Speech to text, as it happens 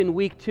In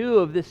week 2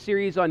 of this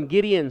series on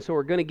Gideon, so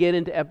we're going to get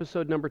into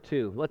episode number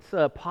 2. Let's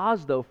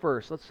pause though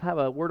first. Let's have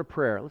a word of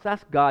prayer. Let's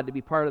ask God to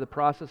be part of the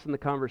process and the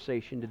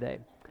conversation today.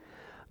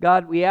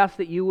 God, we ask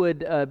that you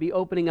would be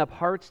opening up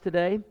hearts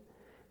today,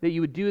 that you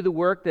would do the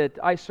work that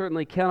I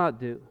certainly cannot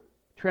do,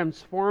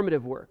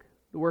 transformative work,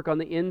 the work on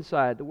the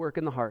inside, the work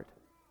in the heart.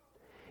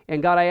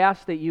 And God, I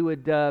ask that you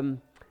would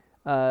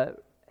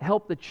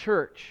help the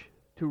church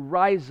to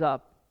rise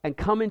up and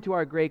come into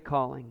our great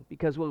calling,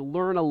 because we'll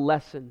learn a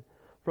lesson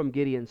from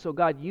Gideon. So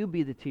God, you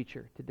be the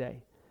teacher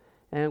today.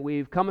 And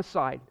we've come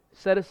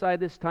set aside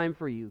this time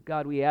for you.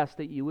 God, we ask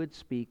that you would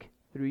speak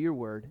through your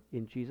word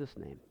in Jesus'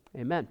 name.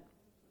 Amen.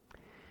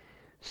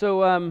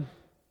 So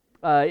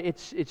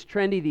it's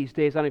trendy these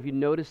days. I don't know if you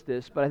noticed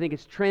this, but I think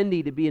it's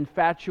trendy to be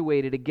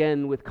infatuated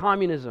again with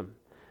communism.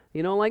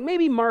 You know, like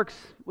maybe Marx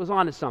was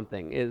onto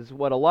something, is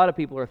what a lot of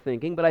people are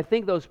thinking, but I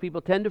think those people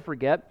tend to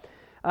forget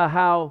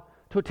how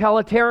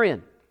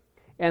totalitarian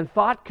and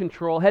thought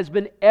control has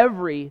been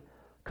every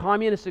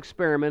communist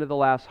experiment of the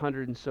last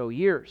 100 and so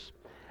years.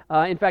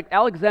 In fact,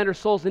 Alexander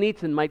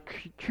Solzhenitsyn might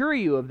cure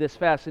you of this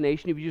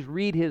fascination if you just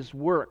read his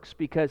works,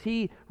 because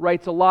he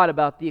writes a lot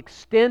about the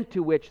extent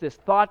to which this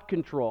thought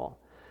control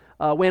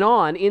went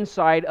on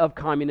inside of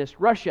communist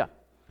Russia.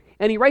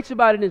 And he writes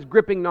about it in his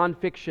gripping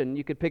nonfiction.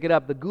 You could pick it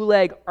up, The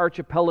Gulag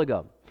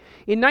Archipelago.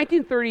 In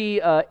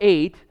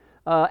 1938,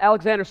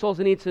 Alexander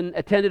Solzhenitsyn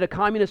attended a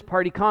Communist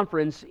Party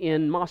conference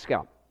in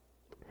Moscow.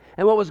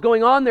 And what was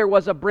going on there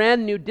was a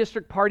brand new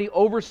district party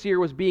overseer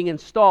was being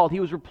installed. He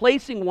was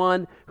replacing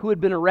one who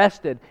had been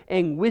arrested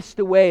and whisked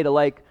away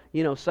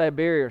to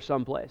Siberia or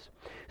someplace.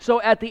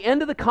 So at the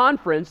end of the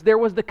conference, there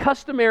was the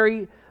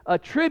customary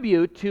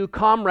tribute to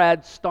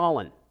Comrade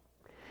Stalin.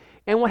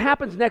 And what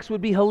happens next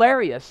would be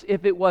hilarious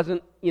if it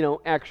wasn't,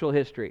 actual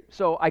history.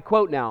 So I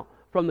quote now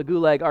from the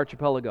Gulag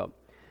Archipelago.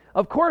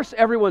 Of course,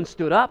 everyone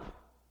stood up.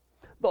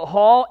 The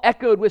hall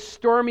echoed with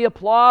stormy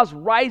applause,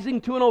 rising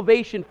to an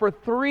ovation for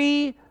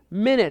 3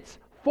 minutes,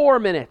 4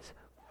 minutes,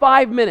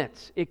 5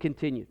 minutes, it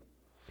continued.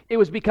 It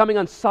was becoming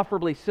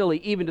insufferably silly,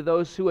 even to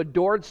those who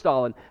adored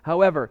Stalin.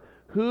 However,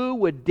 who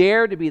would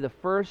dare to be the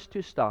first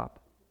to stop?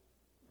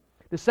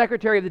 The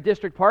secretary of the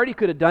district party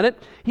could have done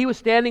it. He was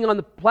standing on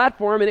the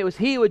platform, and it was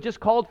he who had just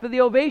called for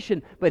the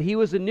ovation. But he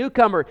was a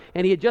newcomer,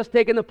 and he had just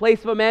taken the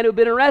place of a man who had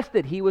been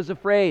arrested. He was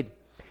afraid.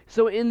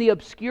 So in the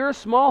obscure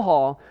small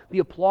hall, the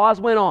applause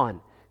went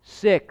on.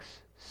 6,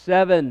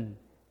 7,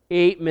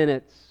 8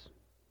 minutes.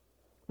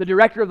 The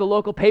director of the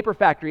local paper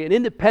factory, an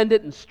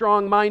independent and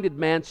strong-minded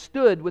man,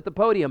 stood with the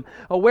podium.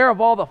 Aware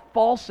of all the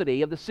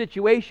falsity of the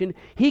situation,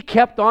 he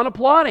kept on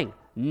applauding.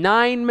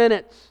 9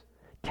 minutes.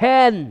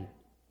 10.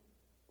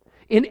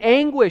 In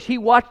anguish, he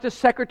watched the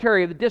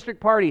secretary of the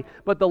district party,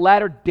 but the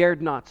latter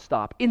dared not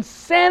stop.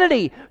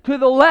 Insanity to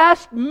the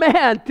last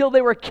man till they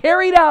were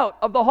carried out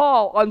of the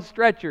hall on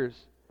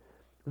stretchers.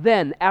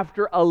 Then,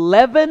 after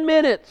 11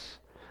 minutes,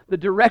 the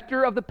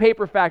director of the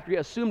paper factory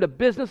assumed a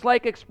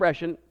businesslike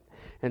expression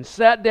and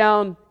sat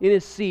down in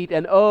his seat,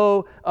 and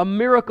a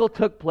miracle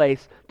took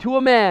place. To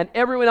a man,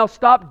 everyone else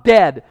stopped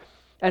dead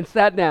and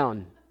sat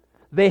down.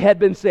 They had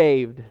been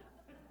saved.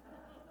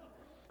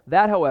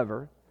 That,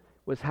 however,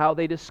 was how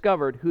they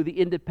discovered who the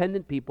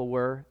independent people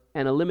were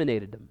and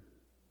eliminated them.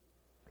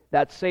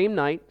 That same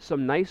night,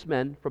 some nice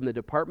men from the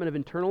Department of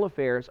Internal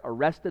Affairs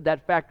arrested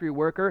that factory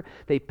worker.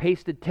 They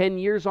pasted 10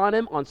 years on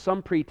him on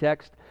some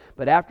pretext,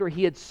 but after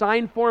he had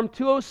signed Form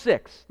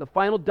 206, the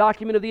final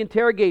document of the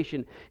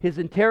interrogation, his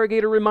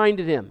interrogator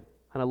reminded him,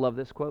 and I love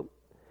this quote,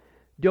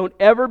 "Don't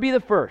ever be the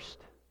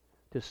first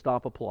to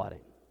stop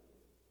applauding."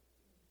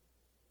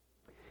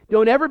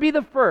 Don't ever be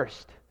the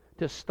first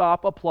to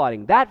stop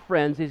applauding. That,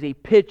 friends, is a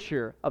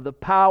picture of the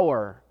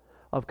power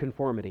of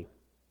conformity.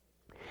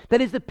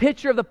 That is the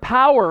picture of the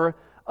power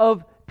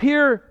of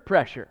peer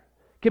pressure.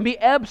 It can be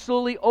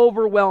absolutely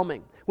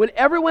overwhelming. When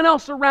everyone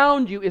else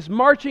around you is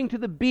marching to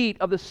the beat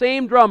of the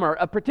same drummer,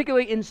 a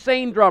particularly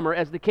insane drummer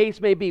as the case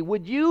may be,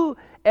 would you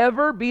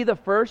ever be the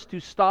first to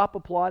stop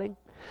applauding?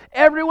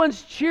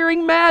 Everyone's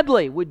cheering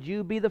madly. Would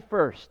you be the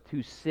first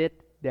to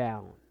sit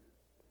down?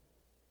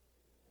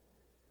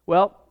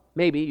 Well,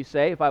 maybe you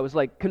say, if I was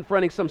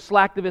confronting some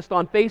slacktivist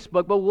on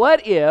Facebook, but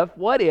what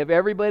if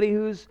everybody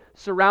who's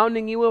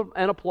surrounding you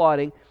and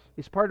applauding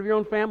is part of your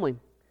own family,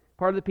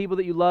 part of the people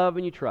that you love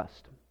and you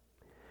trust?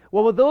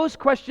 Well, with those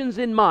questions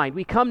in mind,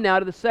 we come now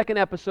to the second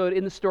episode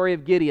in the story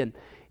of Gideon.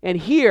 And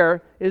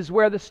here is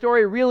where the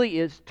story really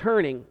is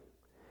turning,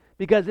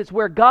 because it's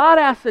where God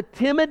asks a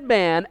timid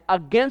man,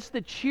 against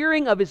the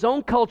cheering of his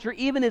own culture,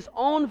 even his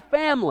own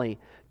family,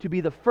 to be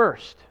the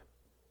first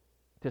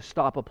to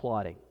stop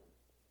applauding.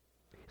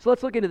 So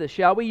let's look into this,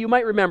 shall we? You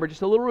might remember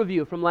just a little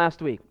review from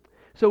last week.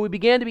 So we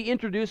began to be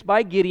introduced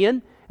by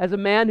Gideon as a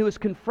man who is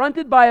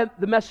confronted by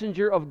the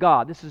messenger of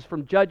God. This is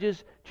from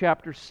Judges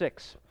chapter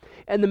 6.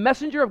 And the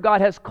messenger of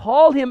God has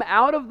called him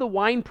out of the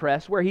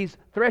winepress where he's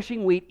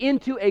threshing wheat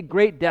into a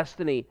great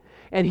destiny.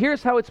 And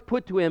here's how it's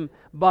put to him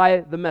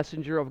by the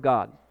messenger of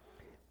God.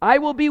 I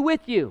will be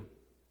with you,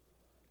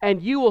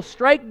 and you will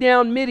strike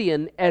down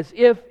Midian as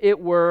if it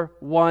were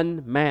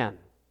one man.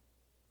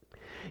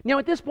 Now,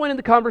 at this point in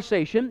the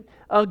conversation,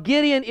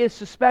 Gideon is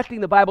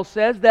suspecting, the Bible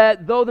says,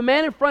 that though the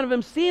man in front of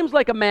him seems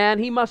like a man,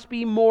 he must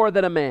be more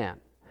than a man.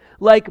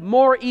 Like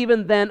more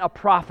even than a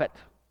prophet.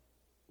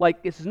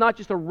 Like this is not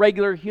just a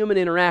regular human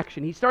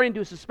interaction. He's starting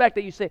to suspect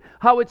that. You say,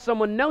 how would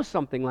someone know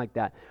something like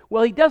that?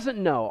 Well, he doesn't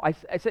know.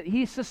 I said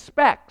he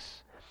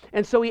suspects.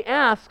 And so he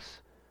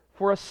asks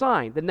for a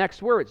sign. The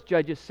next words,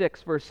 Judges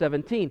 6, verse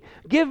 17.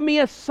 Give me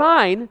a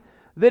sign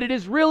that it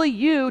is really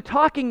you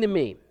talking to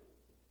me.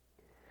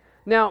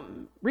 Now,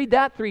 read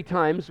that 3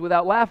 times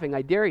without laughing,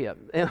 I dare you.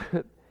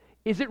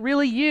 Is it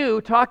really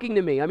you talking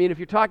to me? I mean, if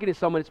you're talking to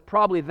someone, it's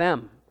probably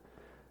them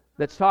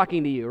that's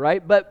talking to you,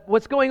 right? But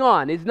what's going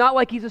on? It's not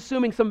like he's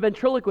assuming some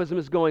ventriloquism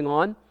is going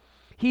on.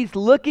 He's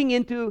looking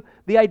into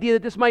the idea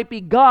that this might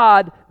be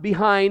God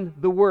behind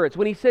the words.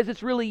 When he says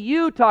it's really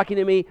you talking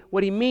to me,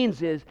 what he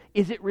means is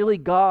it really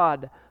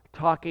God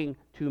talking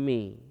to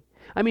me?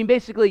 I mean,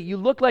 basically, you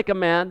look like a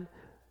man,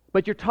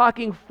 but you're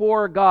talking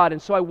for God.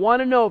 And so I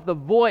want to know if the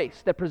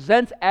voice that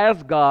presents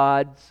as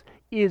God's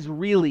is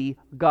really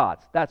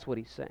God's. That's what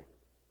he's saying.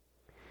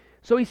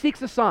 So he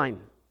seeks a sign.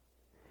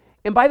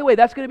 And by the way,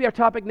 that's going to be our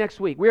topic next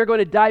week. We are going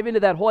to dive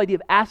into that whole idea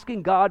of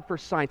asking God for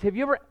signs.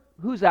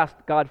 Who's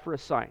asked God for a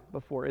sign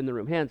before in the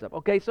room? Hands up.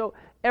 Okay, so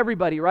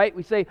everybody, right?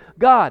 We say,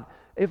 God,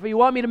 if you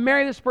want me to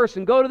marry this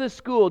person, go to this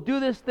school,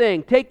 do this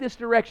thing, take this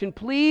direction,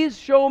 please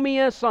show me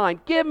a sign.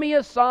 Give me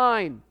a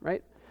sign,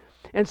 right?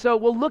 And so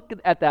we'll look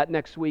at that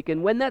next week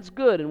and when that's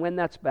good and when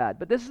that's bad.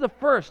 But this is the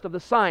first of the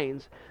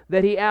signs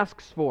that he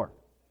asks for.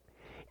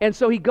 And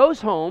so he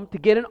goes home to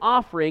get an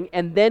offering,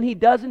 and then he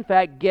does in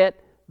fact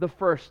get the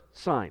first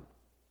sign.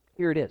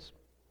 Here it is.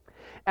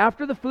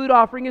 After the food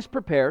offering is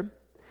prepared,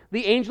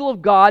 the angel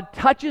of God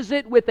touches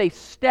it with a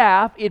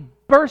staff, it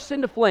bursts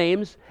into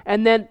flames,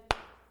 and then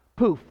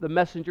poof, the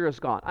messenger is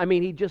gone. I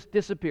mean, he just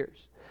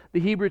disappears. The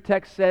Hebrew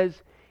text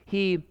says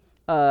he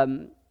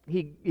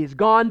is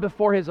gone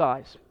before his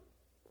eyes.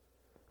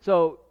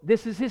 So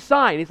this is his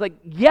sign. He's like,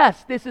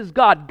 yes, this is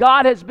God.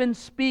 God has been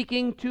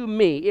speaking to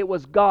me. It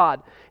was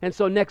God. And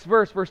so next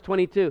verse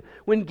 22.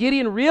 When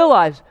Gideon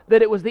realized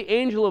that it was the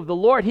angel of the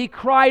Lord, he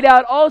cried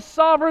out, "Oh,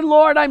 sovereign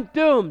Lord, I'm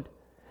doomed.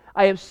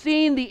 I have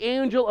seen the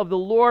angel of the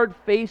Lord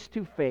face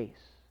to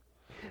face."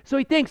 So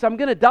he thinks, I'm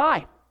going to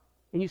die.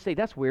 And you say,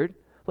 that's weird.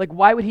 Like,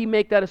 why would he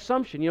make that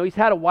assumption? You know, he's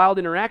had a wild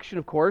interaction,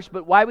 of course,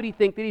 but why would he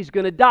think that he's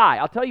going to die?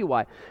 I'll tell you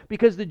why.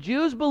 Because the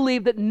Jews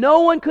believed that no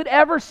one could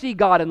ever see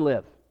God and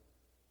live.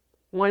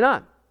 Why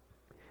not?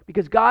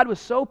 Because God was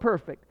so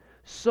perfect,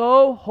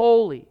 so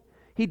holy.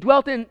 He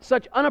dwelt in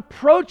such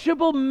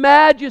unapproachable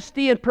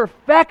majesty and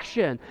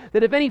perfection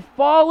that if any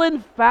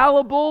fallen,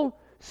 fallible,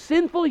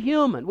 sinful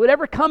human would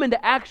ever come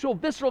into actual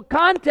visceral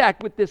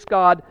contact with this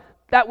God,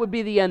 that would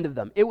be the end of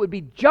them. It would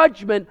be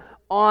judgment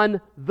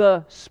on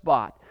the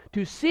spot.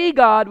 To see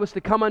God was to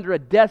come under a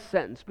death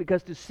sentence,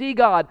 because to see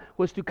God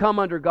was to come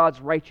under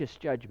God's righteous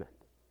judgment.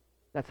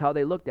 That's how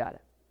they looked at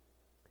it.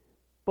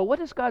 But what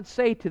does God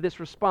say to this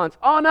response?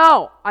 Oh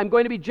no, I'm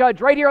going to be judged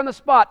right here on the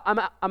spot.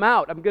 I'm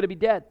out. I'm going to be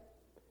dead.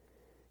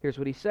 Here's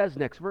what he says,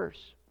 next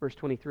verse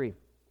 23.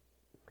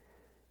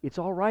 It's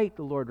all right,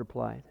 the Lord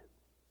replied.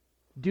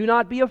 Do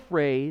not be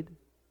afraid.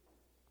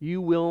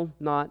 You will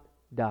not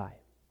die.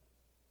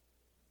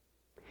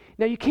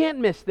 Now you can't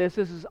miss this.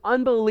 This is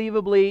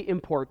unbelievably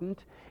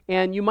important.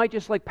 And you might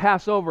just like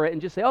pass over it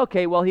and just say,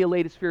 okay, well, he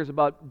allayed his fears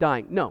about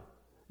dying. No,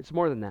 it's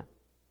more than that.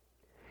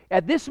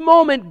 At this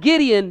moment,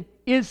 Gideon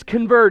is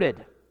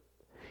converted.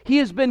 He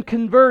has been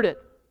converted.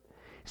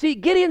 See,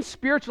 Gideon's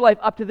spiritual life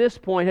up to this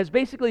point has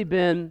basically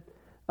been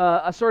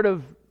a sort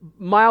of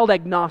mild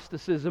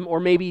agnosticism or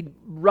maybe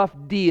rough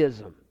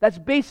deism. That's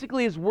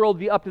basically his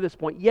worldview up to this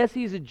point. Yes,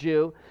 he's a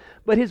Jew,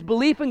 but his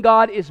belief in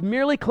God is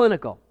merely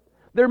clinical.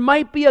 There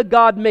might be a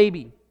God,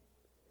 maybe.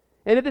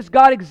 And if this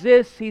God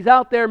exists, he's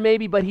out there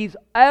maybe, but he's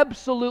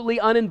absolutely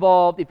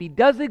uninvolved. If he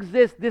does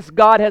exist, this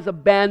God has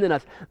abandoned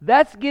us.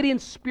 That's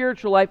Gideon's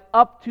spiritual life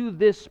up to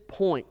this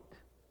point.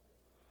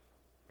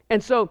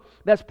 And so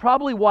that's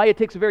probably why it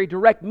takes a very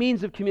direct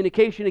means of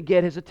communication to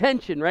get his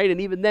attention, right?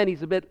 And even then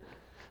he's a bit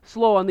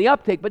slow on the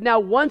uptake. But now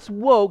once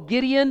woke,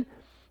 Gideon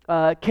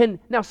can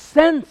now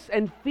sense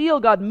and feel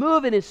God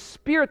move in his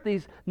spirit,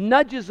 these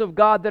nudges of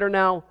God that are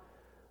now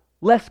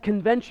less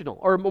conventional,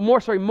 or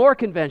more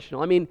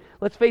conventional. I mean,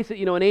 let's face it,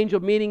 an angel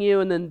meeting you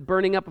and then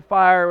burning up a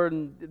fire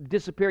and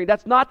disappearing,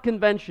 that's not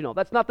conventional.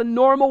 That's not the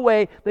normal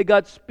way that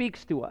God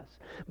speaks to us.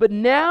 But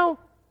now,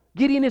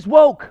 Gideon is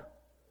woke,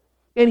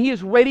 and he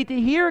is ready to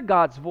hear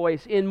God's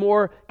voice in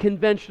more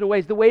conventional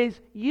ways, the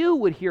ways you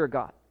would hear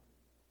God,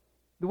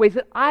 the ways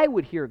that I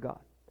would hear God,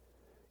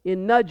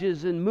 in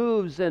nudges and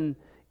moves and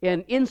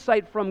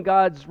insight from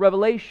God's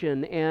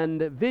revelation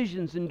and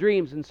visions and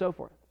dreams and so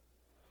forth.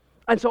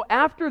 And so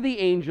after the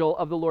angel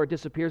of the Lord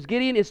disappears,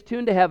 Gideon is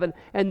tuned to heaven,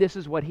 and this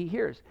is what he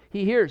hears.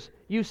 He hears,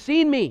 "You've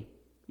seen me,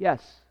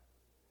 yes,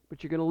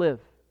 but you're going to live.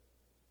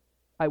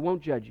 I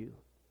won't judge you.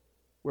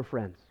 We're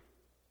friends."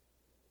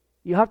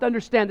 You have to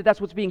understand that that's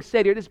what's being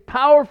said here. It is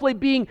powerfully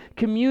being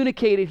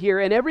communicated here,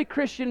 and every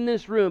Christian in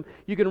this room,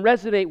 you can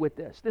resonate with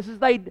this. This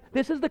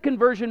is the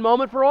conversion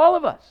moment for all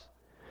of us.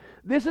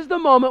 This is the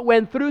moment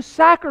when, through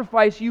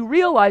sacrifice, you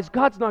realize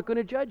God's not going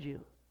to judge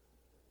you.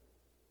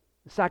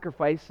 The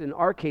sacrifice, in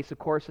our case, of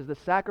course, is the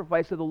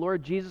sacrifice of the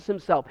Lord Jesus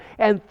Himself.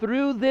 And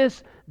through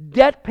this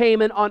debt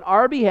payment on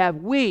our behalf,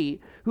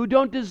 we, who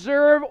don't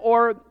deserve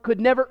or could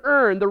never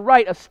earn the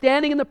right of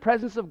standing in the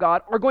presence of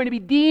God, are going to be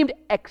deemed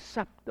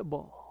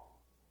acceptable.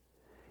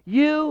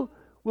 You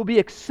will be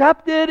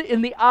accepted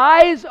in the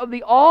eyes of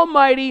the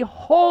Almighty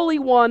Holy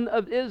One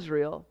of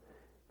Israel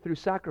through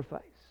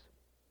sacrifice.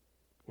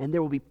 And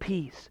there will be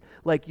peace,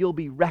 like you'll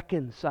be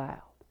reconciled.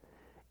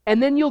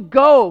 And then you'll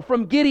go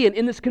from Gideon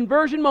in this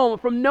conversion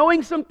moment, from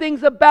knowing some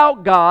things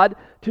about God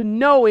to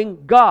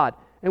knowing God.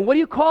 And what do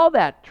you call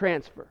that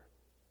transfer?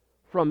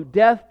 From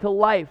death to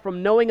life,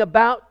 from knowing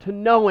about to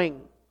knowing.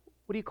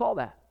 What do you call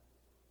that?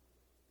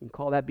 You can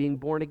call that being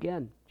born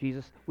again.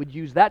 Jesus would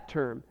use that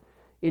term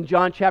in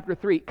John chapter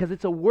 3, because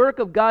it's a work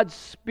of God's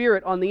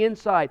Spirit on the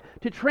inside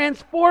to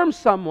transform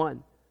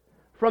someone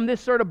from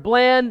this sort of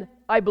bland,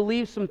 I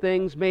believe some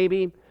things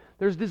maybe.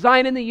 There's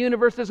design in the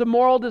universe, there's a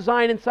moral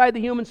design inside the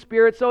human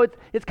spirit, so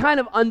it's kind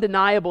of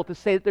undeniable to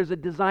say that there's a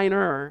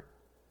designer.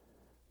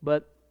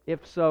 But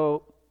if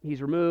so,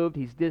 He's removed,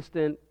 He's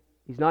distant,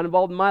 He's not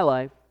involved in my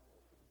life,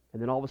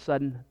 and then all of a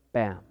sudden,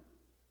 bam.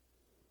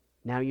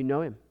 Now you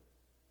know Him.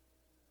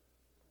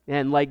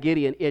 And like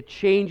Gideon, it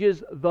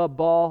changes the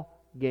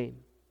ball game.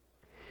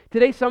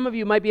 Today, some of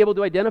you might be able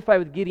to identify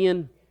with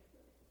Gideon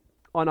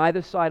on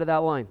either side of that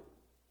line.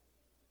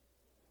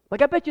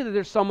 Like, I bet you that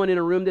there's someone in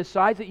a room this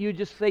size that you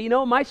just say, you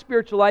know, my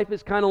spiritual life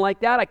is kind of like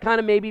that. I kind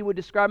of maybe would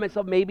describe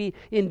myself maybe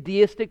in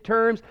deistic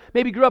terms.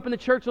 Maybe grew up in the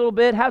church a little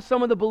bit, have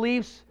some of the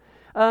beliefs.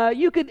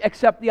 You could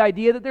accept the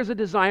idea that there's a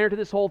designer to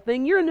this whole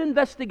thing. You're in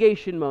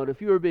investigation mode if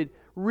you were being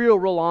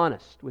real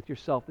honest with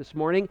yourself this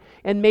morning.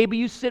 And maybe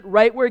you sit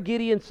right where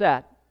Gideon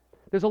sat.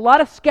 There's a lot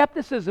of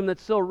skepticism that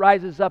still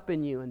rises up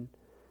in you. And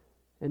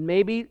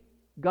maybe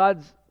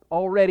God's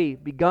already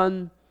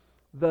begun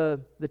the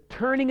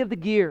turning of the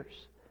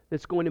gears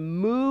that's going to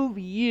move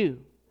you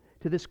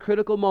to this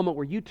critical moment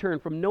where you turn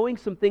from knowing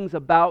some things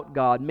about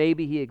God,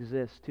 maybe He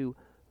exists, to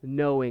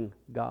knowing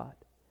God.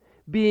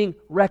 Being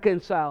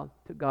reconciled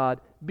to God.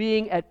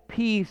 Being at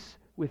peace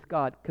with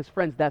God. Because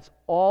friends, that's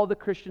all the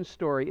Christian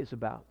story is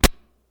about.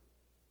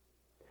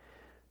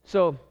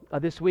 So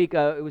this week,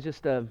 it was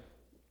just an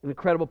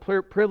incredible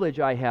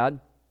privilege I had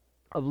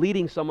of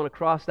leading someone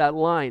across that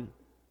line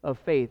of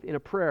faith in a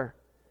prayer.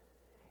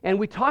 And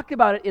we talked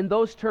about it in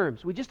those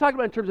terms. We just talked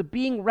about it in terms of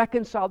being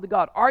reconciled to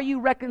God. Are you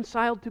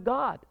reconciled to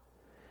God?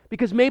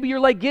 Because maybe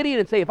you're like Gideon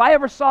and say, if I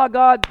ever saw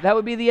God, that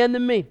would be the end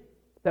of me.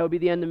 That would be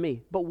the end of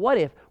me. But what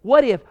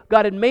if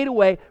God had made a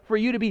way for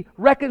you to be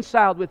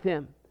reconciled with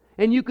Him,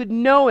 and you could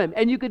know Him,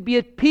 and you could be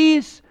at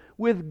peace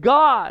with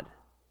God?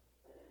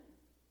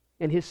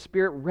 And His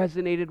Spirit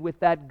resonated with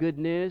that good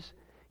news.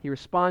 He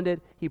responded.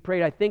 He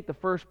prayed, I think, the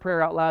first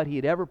prayer out loud he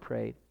had ever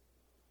prayed.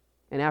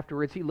 And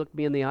afterwards, he looked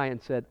me in the eye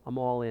and said, I'm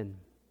all in.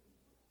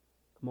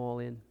 I'm all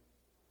in.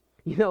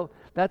 You know,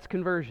 that's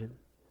conversion,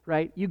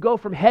 right? You go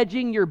from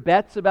hedging your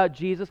bets about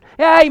Jesus.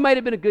 Yeah, he might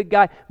have been a good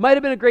guy. Might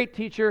have been a great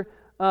teacher.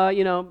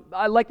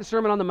 I like the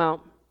Sermon on the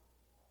Mount.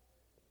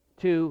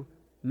 To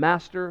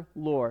Master,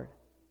 Lord,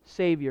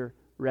 Savior,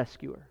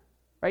 Rescuer.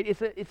 Right?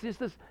 It's just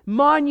this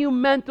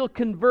monumental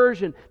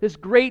conversion, this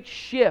great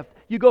shift.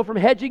 You go from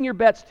hedging your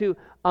bets to,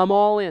 I'm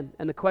all in.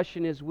 And the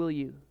question is, will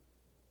you?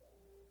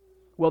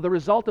 Well, the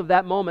result of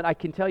that moment, I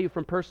can tell you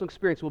from personal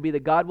experience, will be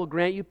that God will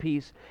grant you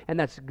peace, and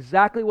that's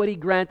exactly what He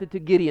granted to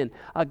Gideon.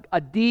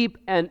 A deep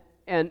and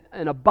an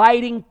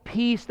abiding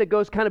peace that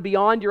goes kind of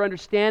beyond your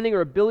understanding or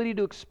ability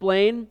to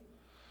explain.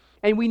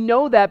 And we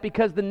know that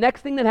because the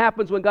next thing that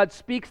happens when God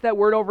speaks that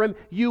word over him,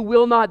 you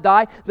will not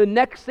die, the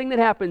next thing that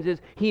happens is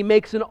He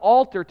makes an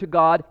altar to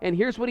God, and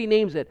here's what He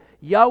names it: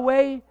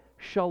 Yahweh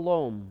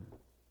Shalom.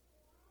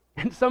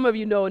 And some of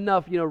you know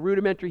enough,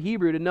 rudimentary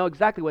Hebrew to know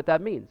exactly what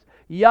that means.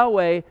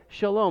 Yahweh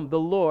Shalom. The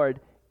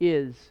Lord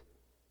is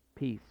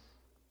peace.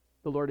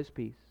 The Lord is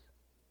peace.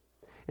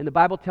 And the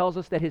Bible tells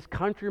us that His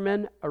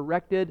countrymen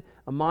erected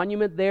a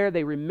monument there.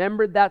 They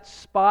remembered that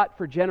spot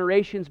for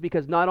generations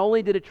because not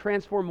only did it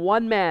transform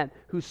one man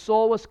whose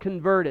soul was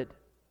converted,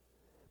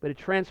 but it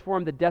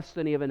transformed the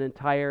destiny of an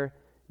entire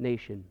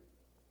nation.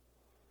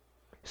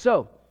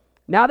 So,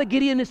 now that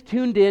Gideon is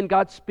tuned in,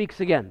 God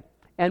speaks again.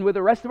 And with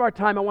the rest of our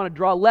time, I want to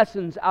draw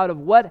lessons out of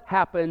what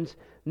happens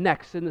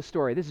next in the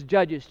story. This is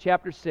Judges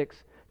chapter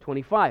 6,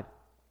 25.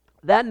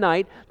 That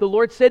night, the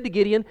Lord said to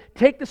Gideon,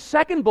 take the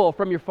second bull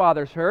from your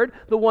father's herd,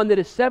 the one that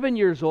is 7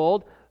 years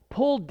old,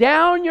 pull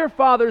down your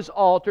father's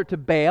altar to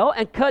Baal,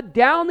 and cut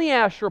down the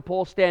Asherah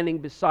pole standing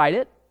beside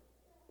it.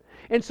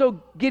 And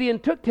so Gideon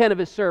took 10 of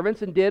his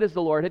servants and did as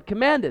the Lord had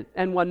commanded,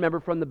 and one member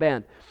from the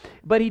band.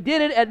 But he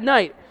did it at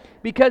night,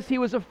 because he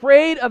was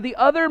afraid of the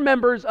other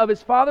members of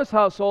his father's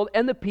household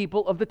and the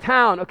people of the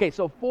town. Okay,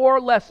 so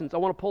 4 lessons I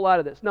want to pull out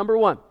of this. Number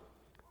 1,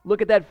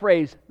 look at that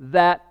phrase,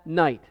 that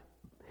night.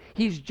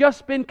 He's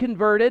just been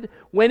converted.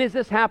 When is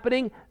this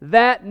happening?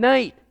 That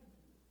night.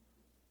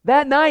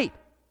 That night.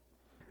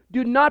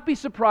 Do not be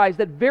surprised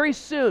that very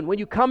soon, when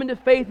you come into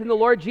faith in the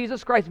Lord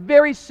Jesus Christ,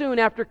 very soon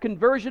after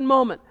conversion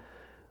moment,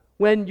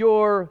 when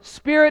your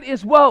spirit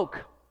is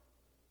woke,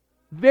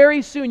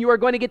 very soon you are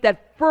going to get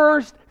that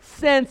first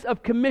sense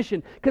of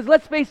commission. Because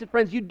let's face it,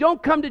 friends, you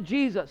don't come to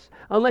Jesus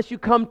unless you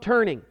come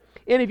turning.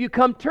 And if you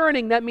come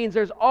turning, that means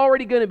there's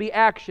already going to be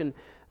action.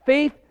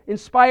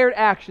 Faith-inspired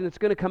action that's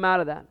going to come out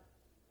of that.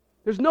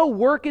 There's no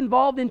work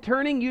involved in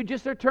turning. You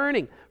just are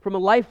turning from a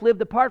life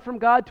lived apart from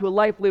God to a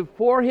life lived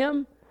for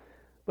Him.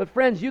 But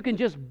friends, you can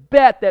just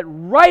bet that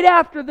right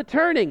after the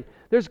turning,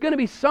 there's going to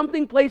be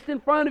something placed in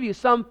front of you,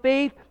 some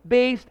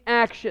faith-based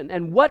action.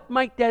 And what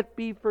might that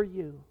be for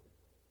you?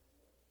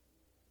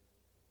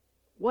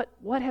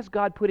 What has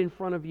God put in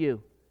front of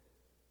you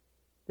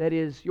that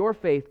is your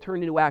faith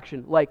turned into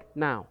action, like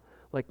now?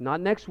 Like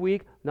not next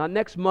week, not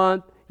next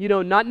month,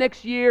 not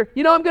next year.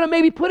 I'm going to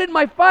maybe put it in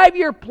my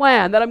 5-year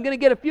plan that I'm going to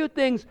get a few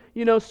things,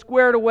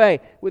 squared away.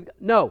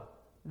 No,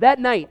 that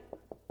night.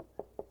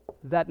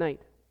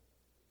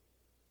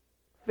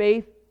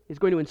 Faith is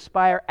going to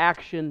inspire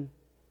action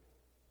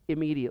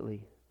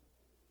immediately.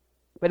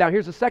 But now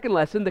here's the second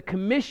lesson. The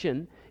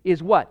commission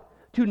is what?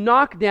 To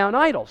knock down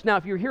idols. Now,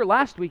 if you were here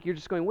last week, you're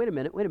just going, wait a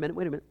minute.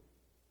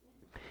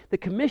 The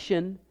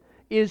commission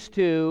is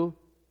to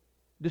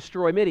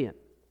destroy Midian.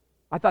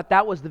 I thought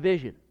that was the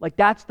vision. Like,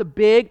 that's the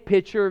big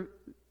picture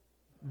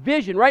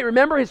vision, right?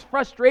 Remember his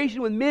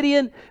frustration with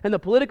Midian and the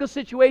political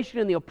situation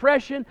and the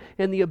oppression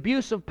and the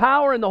abuse of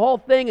power and the whole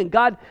thing, and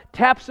God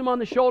taps him on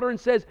the shoulder and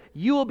says,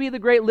 you will be the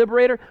great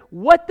liberator.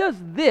 What does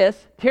this,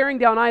 tearing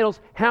down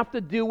idols, have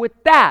to do with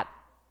that?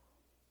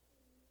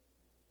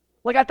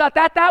 Like, I thought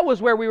that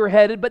was where we were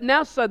headed, but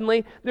now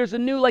suddenly there's a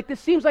new, this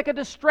seems like a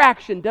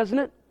distraction, doesn't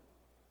it?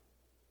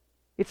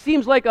 It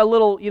seems like a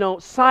little,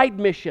 side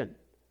mission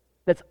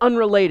that's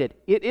unrelated.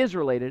 It is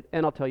related,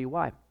 and I'll tell you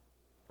why.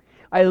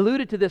 I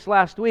alluded to this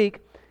last week,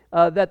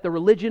 that the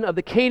religion of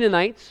the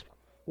Canaanites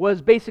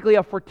was basically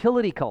a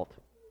fertility cult.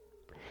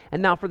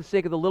 And now, for the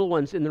sake of the little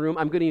ones in the room,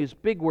 I'm going to use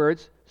big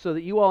words so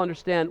that you all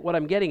understand what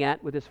I'm getting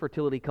at with this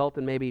fertility cult,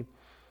 and maybe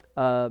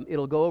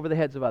it'll go over the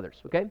heads of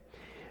others, okay?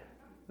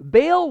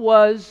 Baal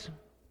was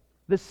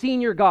the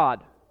senior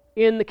god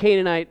in the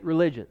Canaanite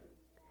religion.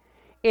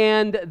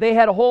 And they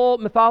had a whole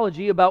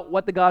mythology about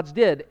what the gods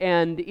did.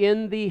 And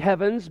in the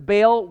heavens,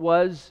 Baal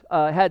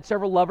had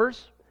several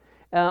lovers,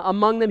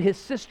 among them his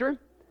sister,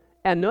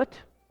 Anut.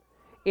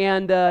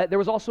 And there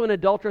was also an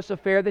adulterous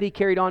affair that he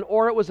carried on,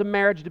 or it was a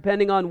marriage,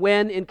 depending on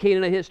when in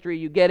Canaanite history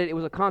you get it. It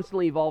was a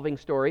constantly evolving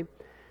story.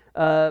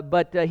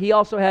 But he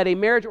also had a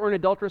marriage or an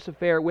adulterous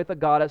affair with a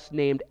goddess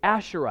named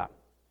Asherah.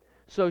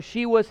 So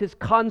she was his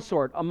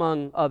consort,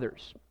 among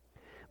others.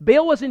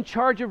 Baal was in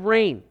charge of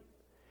rain,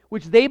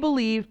 which they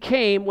believed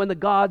came when the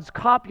gods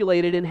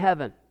copulated in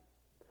heaven.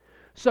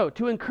 So,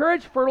 to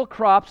encourage fertile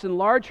crops and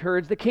large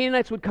herds, the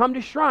Canaanites would come to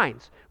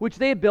shrines, which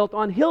they had built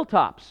on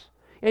hilltops,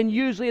 and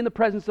usually in the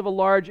presence of a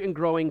large and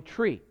growing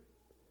tree.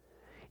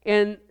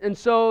 And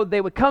so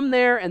they would come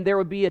there, and there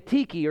would be a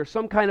tiki, or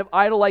some kind of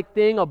idol-like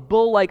thing, a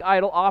bull-like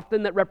idol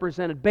often that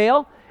represented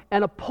Baal,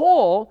 and a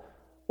pole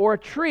or a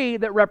tree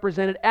that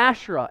represented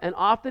Asherah, and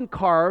often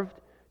carved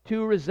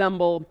to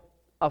resemble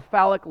a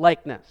phallic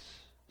likeness.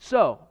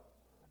 So,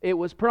 it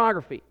was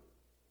pornography.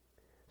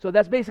 So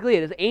that's basically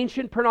it. As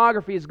ancient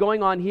pornography is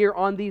going on here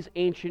on these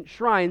ancient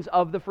shrines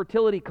of the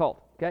fertility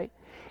cult. Okay?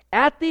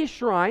 At these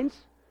shrines,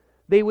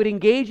 they would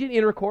engage in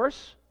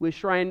intercourse with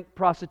shrine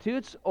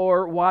prostitutes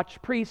or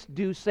watch priests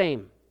do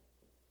same.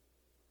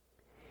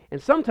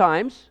 And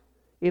sometimes,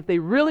 if they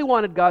really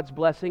wanted God's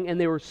blessing and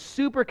they were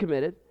super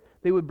committed,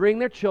 they would bring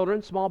their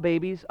children, small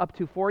babies, up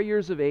to 4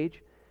 years of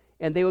age,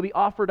 and they would be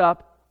offered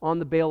up on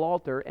the Baal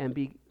altar and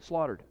be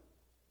slaughtered.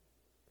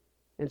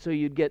 And so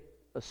you'd get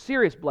a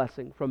serious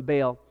blessing from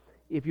Baal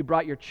if you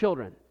brought your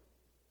children.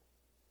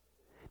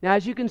 Now,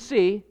 as you can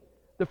see,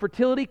 the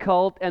fertility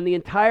cult and the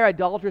entire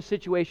idolatrous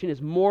situation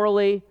is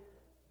morally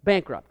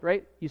bankrupt,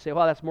 right? You say,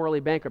 well, that's morally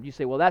bankrupt. You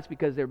say, well, that's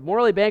because they're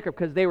morally bankrupt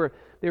because they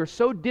were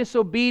so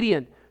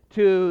disobedient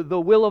to the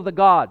will of the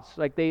gods.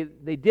 Like they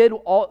did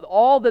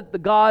all that the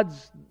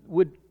gods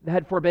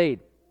had forbade.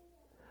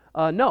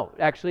 No,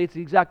 actually, it's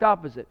the exact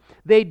opposite.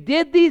 They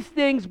did these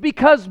things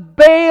because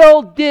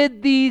Baal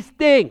did these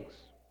things.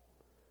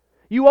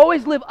 You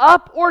always live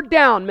up or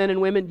down, men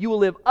and women. You will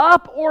live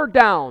up or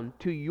down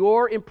to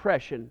your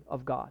impression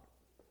of God.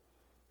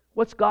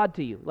 What's God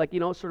to you? Like,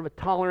 sort of a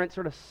tolerant,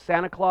 sort of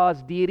Santa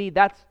Claus deity?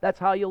 That's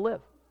how you'll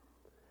live.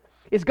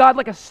 Is God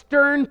like a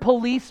stern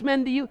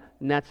policeman to you?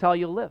 And that's how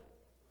you'll live.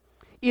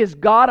 Is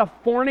God a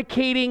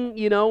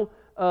fornicating,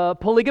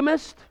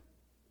 polygamist?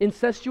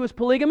 Incestuous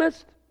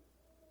polygamist?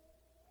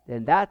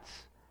 Then that's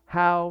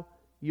how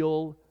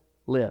you'll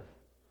live.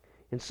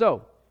 And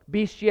so,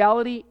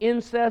 bestiality,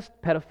 incest,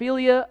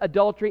 pedophilia,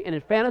 adultery, and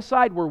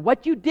infanticide were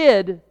what you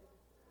did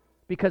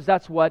because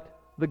that's what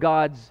the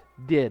gods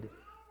did.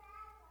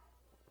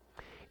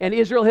 And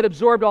Israel had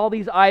absorbed all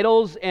these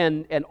idols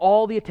and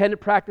all the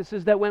attendant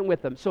practices that went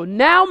with them. So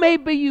now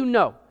maybe you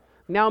know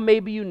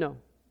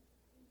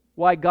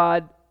why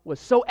God was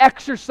so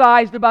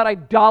exercised about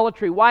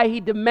idolatry, why He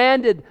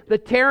demanded the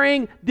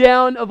tearing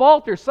down of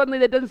altars. Suddenly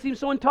that doesn't seem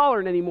so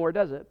intolerant anymore,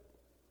 does it?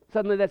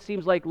 Suddenly that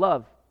seems like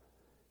love.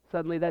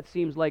 Suddenly that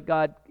seems like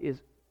God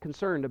is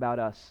concerned about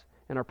us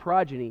and our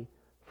progeny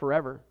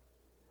forever.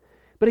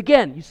 But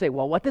again, you say,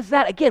 well, what does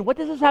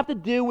this have to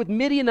do with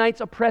Midianites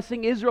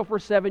oppressing Israel for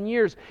 7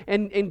 years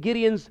and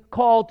Gideon's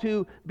call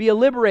to be a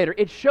liberator?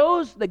 It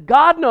shows that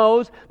God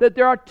knows that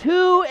there are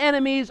two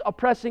enemies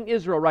oppressing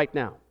Israel right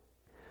now.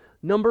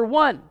 Number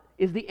one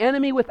is the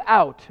enemy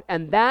without,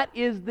 and that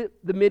is the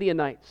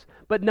Midianites.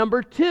 But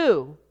number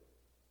two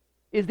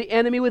is the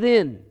enemy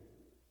within,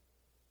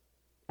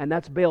 and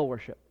that's Baal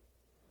worship.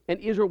 And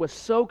Israel was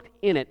soaked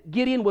in it.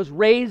 Gideon was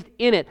raised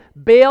in it.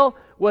 Baal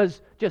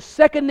was just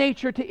second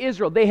nature to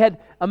Israel. They had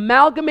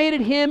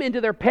amalgamated him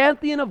into their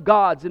pantheon of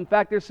gods. In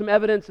fact, there's some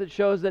evidence that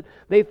shows that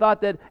they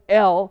thought that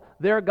El,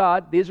 their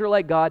god, the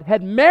Israelite god,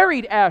 had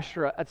married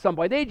Asherah at some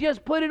point. They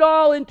just put it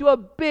all into a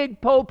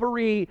big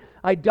potpourri,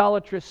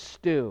 idolatrous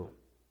stew.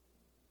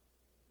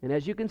 And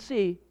as you can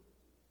see,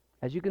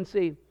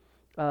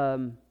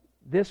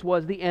 this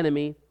was the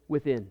enemy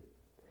within.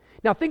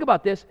 Now think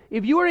about this.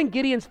 If you were in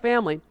Gideon's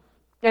family,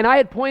 and I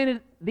had pointed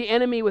out the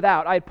enemy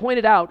without,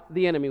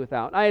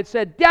 I had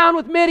said, down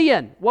with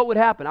Midian, what would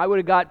happen? I would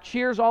have got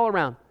cheers all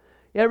around.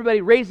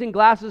 Everybody raising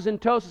glasses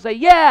and toasts and say,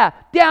 yeah,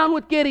 down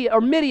with Gideon,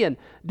 or Midian.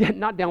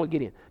 Not down with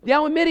Gideon.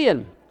 Down with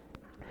Midian.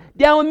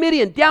 Down with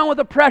Midian. Down with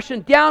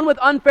oppression. Down with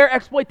unfair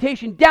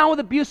exploitation. Down with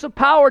abuse of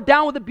power.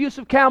 Down with abuse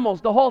of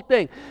camels. The whole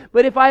thing.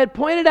 But if I had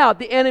pointed out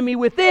the enemy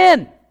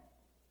within,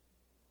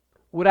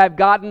 would I have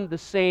gotten the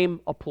same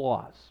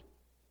applause?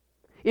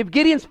 If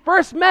Gideon's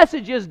first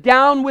message is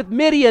down with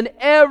Midian,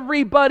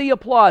 everybody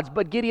applauds.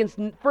 But Gideon's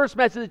first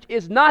message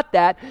is not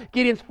that.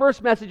 Gideon's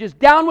first message is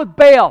down with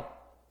Baal.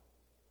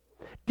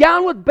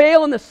 Down with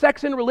Baal and the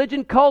sex and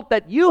religion cult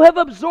that you have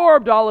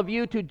absorbed, all of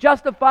you, to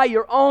justify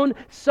your own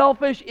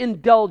selfish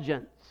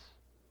indulgence.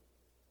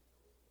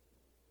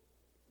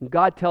 And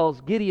God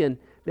tells Gideon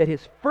that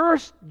his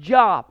first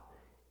job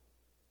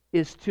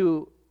is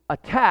to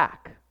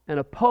attack and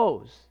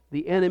oppose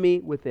the enemy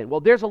within.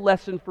 Well, there's a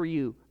lesson for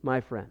you, my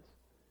friends.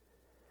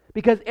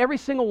 Because every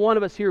single one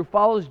of us here who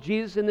follows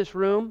Jesus in this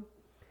room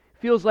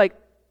feels like,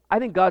 I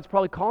think God's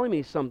probably calling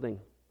me something.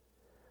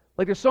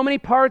 Like there's so many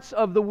parts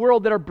of the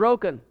world that are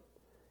broken.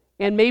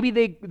 And maybe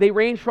they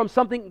range from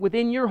something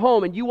within your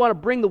home, and you want to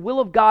bring the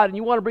will of God, and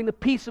you want to bring the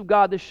peace of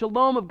God, the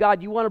shalom of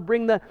God. You want to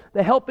bring the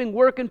helping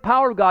work and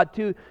power of God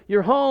to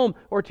your home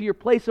or to your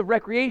place of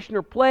recreation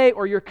or play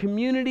or your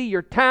community,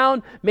 your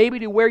town, maybe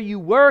to where you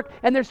work.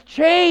 And there's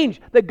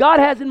change that God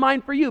has in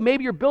mind for you.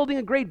 Maybe you're building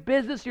a great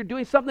business, you're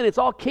doing something that's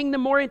all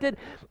kingdom-oriented.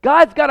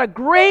 God's got a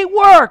great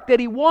work that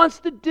He wants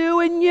to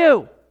do in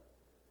you.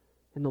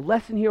 And the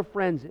lesson here,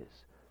 friends,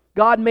 is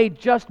God may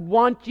just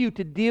want you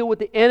to deal with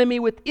the enemy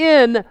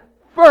within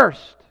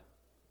first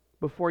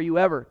before you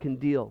ever can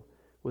deal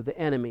with the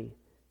enemy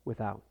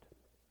without.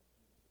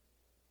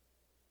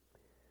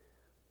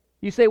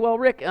 You say, well,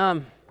 Rick,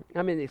 some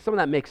of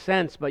that makes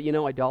sense, but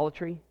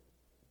idolatry?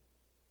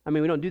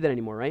 We don't do that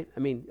anymore, right?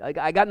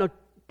 I got no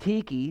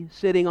tiki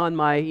sitting on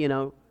my,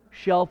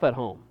 shelf at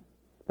home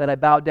that I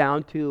bow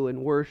down to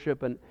and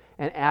worship and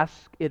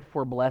ask it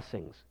for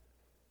blessings.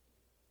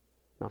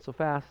 Not so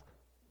fast.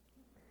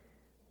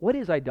 What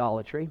is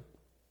idolatry?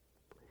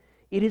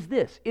 It is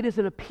this. It is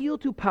an appeal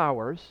to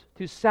powers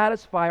to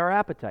satisfy our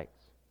appetites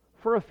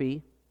for a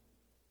fee,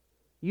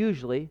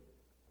 usually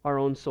our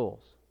own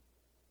souls.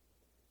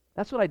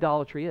 That's what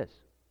idolatry is.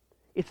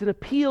 It's an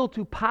appeal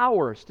to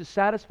powers to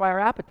satisfy our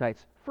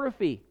appetites for a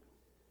fee,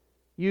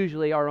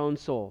 usually our own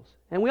souls.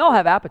 And we all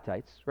have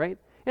appetites, right?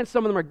 And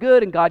some of them are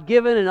good and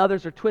God-given, and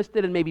others are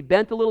twisted and maybe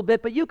bent a little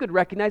bit, but you could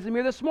recognize them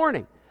here this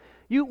morning.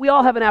 We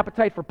all have an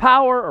appetite for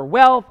power or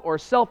wealth or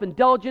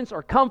self-indulgence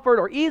or comfort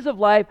or ease of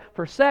life,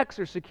 for sex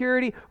or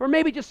security, or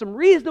maybe just some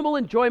reasonable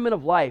enjoyment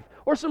of life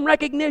or some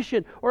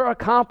recognition or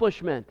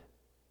accomplishment.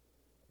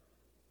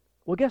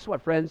 Well, guess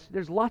what, friends?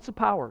 There's lots of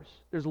powers.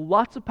 There's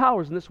lots of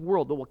powers in this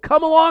world that will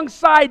come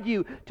alongside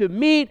you to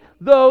meet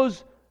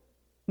those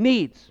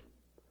needs,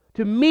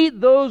 to meet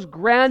those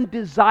grand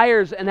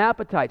desires and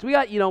appetites. We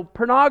got,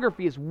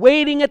 pornography is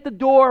waiting at the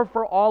door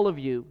for all of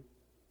you.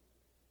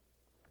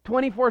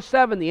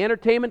 24/7, the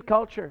entertainment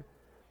culture.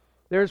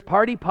 There's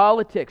party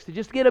politics to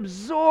just get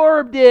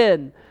absorbed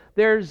in.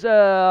 There's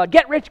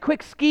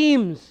get-rich-quick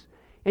schemes.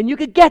 And you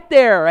could get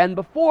there, and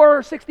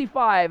before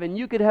 65, and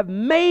you could have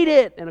made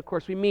it. And of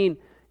course, we mean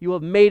you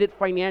have made it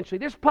financially.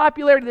 There's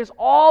popularity. There's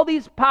all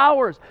these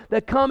powers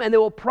that come, and they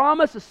will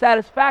promise a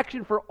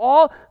satisfaction for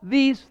all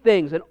these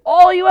things. And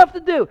all you have to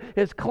do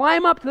is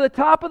climb up to the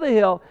top of the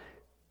hill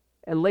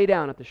and lay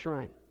down at the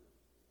shrine.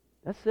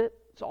 That's it.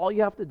 That's all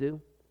you have to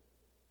do.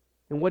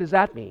 And what does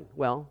that mean?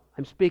 Well,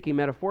 I'm speaking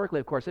metaphorically,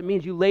 of course. It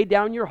means you lay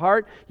down your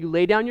heart, you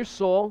lay down your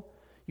soul,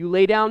 You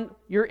lay down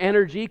your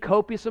energy,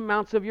 copious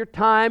amounts of your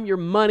time, your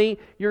money,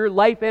 your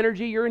life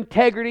energy, your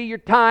integrity, your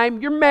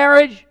time, your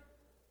marriage.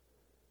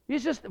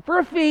 It's just for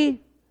a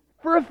fee,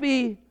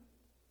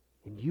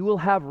 and you will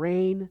have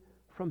rain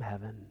from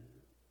heaven.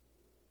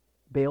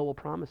 Baal will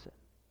promise it.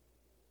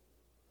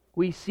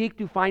 We seek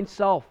to find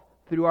self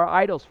through our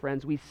idols,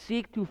 friends. We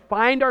seek to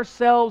find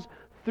ourselves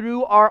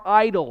through our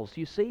idols,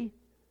 you see?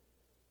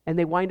 And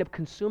they wind up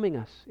consuming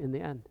us in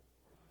the end.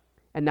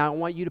 And now I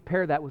want you to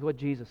pair that with what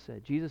Jesus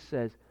said. Jesus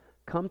says,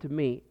 come to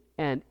me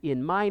and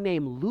in my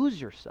name lose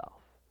yourself,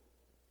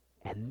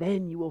 and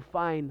then you will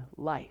find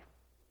life.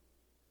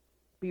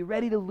 Be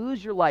ready to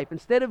lose your life.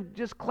 Instead of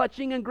just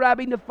clutching and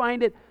grabbing to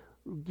find it,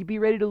 you be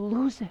ready to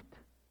lose it.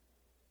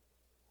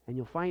 And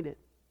you'll find it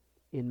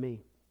in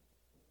me.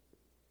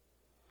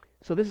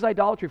 So this is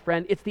idolatry,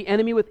 friend. It's the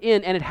enemy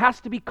within, and it has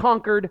to be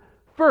conquered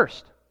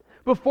first.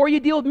 Before you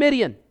deal with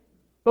Midian,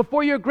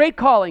 before your great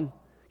calling,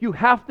 you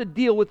have to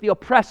deal with the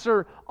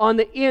oppressor on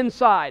the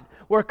inside,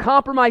 where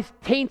compromise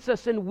taints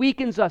us and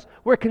weakens us,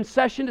 where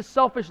concession to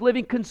selfish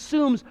living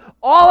consumes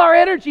all our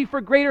energy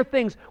for greater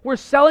things, where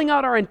selling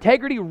out our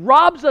integrity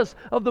robs us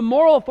of the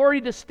moral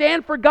authority to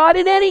stand for God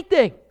in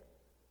anything.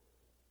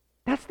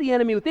 That's the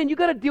enemy within. You've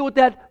got to deal with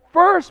that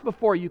first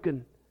before you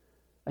can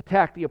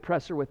attack the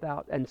oppressor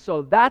without. And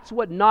so that's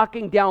what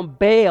knocking down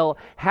Baal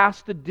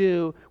has to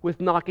do with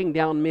knocking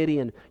down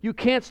Midian. You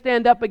can't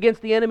stand up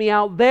against the enemy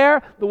out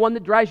there, the one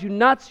that drives you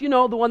nuts, the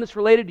one that's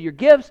related to your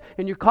gifts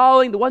and your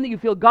calling, the one that you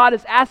feel God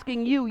is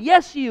asking you,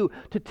 yes you,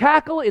 to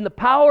tackle in the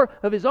power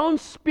of His own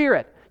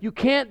Spirit. You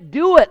can't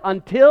do it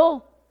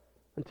until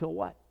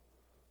what?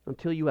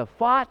 Until you have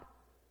fought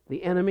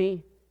the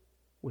enemy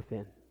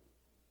within.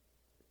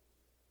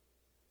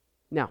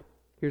 Now,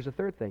 here's the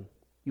third thing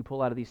you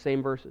pull out of these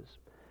same verses.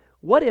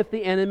 What if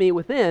the enemy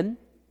within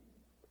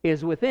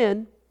is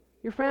within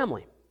your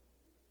family?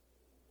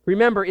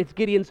 Remember, it's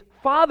Gideon's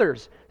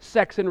father's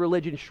sex and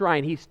religion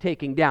shrine he's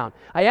taking down.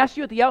 I asked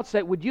you at the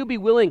outset, would you be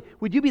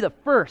the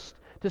first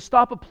to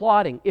stop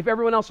applauding if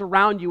everyone else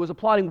around you was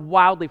applauding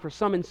wildly for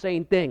some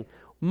insane thing,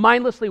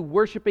 mindlessly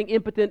worshiping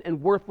impotent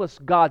and worthless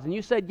gods? And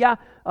you said, yeah,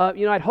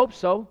 I'd hope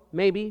so,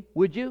 maybe.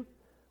 Would you?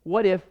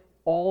 What if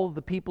all of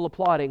the people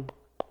applauding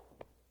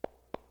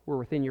were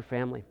within your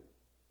family?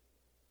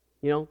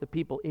 The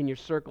people in your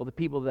circle, the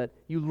people that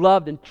you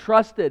loved and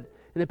trusted,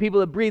 and the people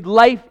that breathed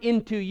life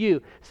into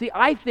you. See,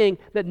 I think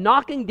that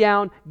knocking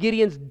down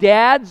Gideon's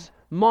dad's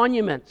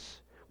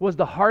monuments was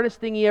the hardest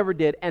thing he ever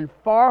did, and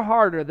far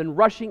harder than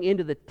rushing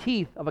into the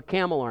teeth of a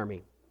camel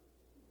army.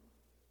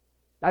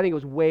 I think it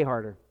was way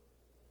harder.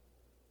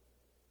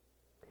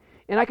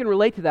 And I can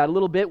relate to that a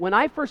little bit. When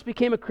I first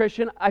became a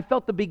Christian, I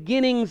felt the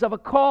beginnings of a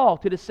call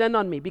to descend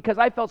on me because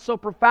I felt so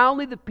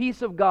profoundly the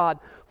peace of God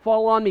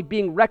fall on me,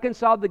 being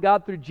reconciled to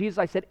God through Jesus.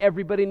 I said,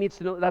 everybody needs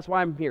to know. That's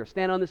why I'm here,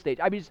 stand on the stage.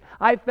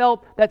 I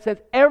felt that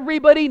sense,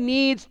 everybody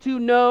needs to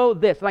know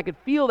this. And I could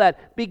feel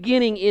that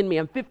beginning in me.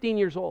 I'm 15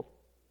 years old.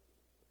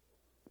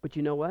 But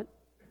you know what?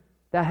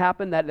 That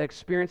happened, that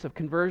experience of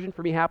conversion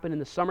for me happened in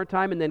the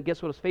summertime, and then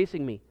guess what was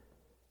facing me?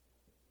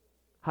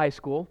 High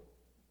school.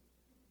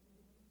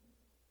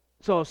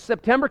 So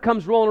September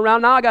comes rolling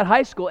around, now I got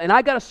high school, and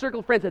I got a circle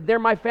of friends that they're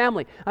my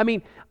family.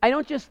 I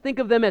don't just think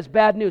of them as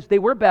bad news. They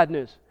were bad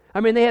news.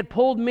 They had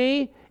pulled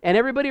me and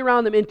everybody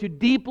around them into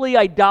deeply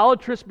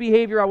idolatrous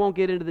behavior. I won't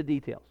get into the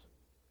details.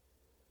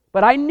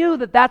 But I knew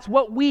that that's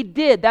what we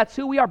did. That's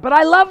who we are. But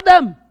I loved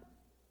them.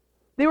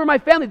 They were my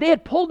family. They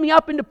had pulled me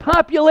up into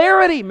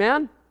popularity,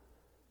 man.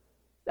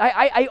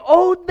 I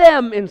owed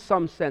them in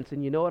some sense.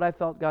 And you know what I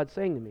felt God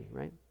saying to me,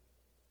 right?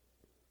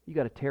 You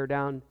got to tear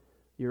down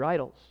your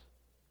idols.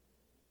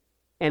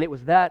 And it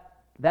was that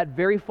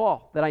very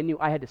fall that I knew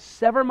I had to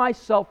sever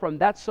myself from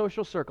that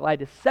social circle. I had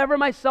to sever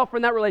myself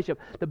from that relationship.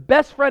 The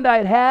best friend I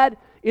had had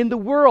in the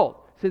world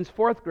since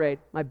 4th grade,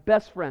 my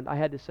best friend, I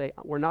had to say,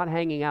 we're not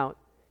hanging out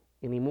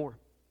anymore.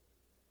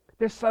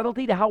 There's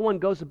subtlety to how one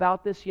goes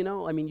about this, you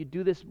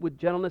do this with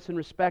gentleness and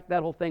respect,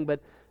 that whole thing, but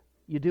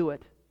you do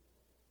it.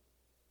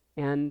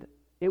 And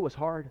it was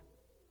hard.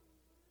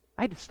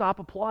 I had to stop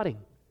applauding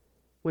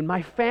when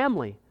my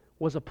family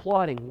was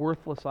applauding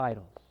worthless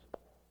idols.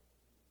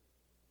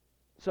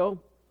 So,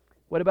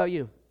 what about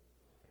you?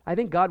 I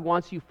think God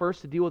wants you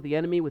first to deal with the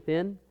enemy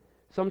within.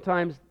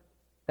 Sometimes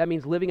that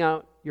means living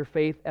out your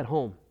faith at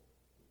home,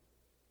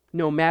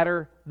 no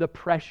matter the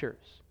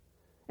pressures.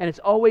 And it's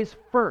always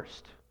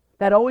first.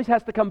 That always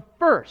has to come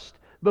first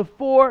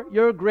before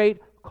your great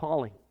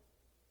calling.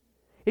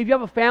 If you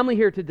have a family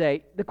here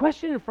today, the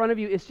question in front of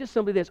you is just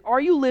simply this.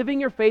 Are you living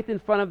your faith in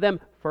front of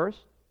them first?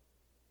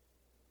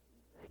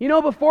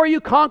 Before you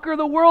conquer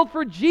the world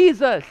for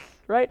Jesus,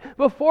 right?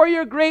 Before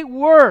your great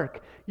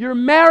work, your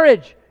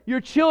marriage, your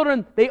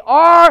children, they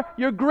are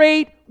your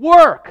great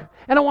work.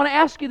 And I want to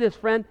ask you this,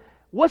 friend.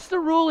 What's the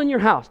rule in your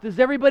house? Does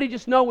everybody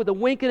just know with a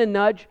wink and a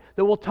nudge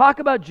that we'll talk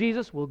about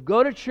Jesus, we'll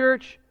go to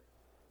church,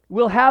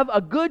 we'll have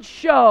a good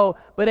show,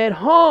 but at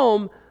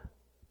home,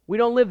 we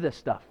don't live this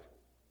stuff?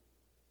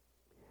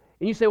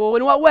 And you say, well,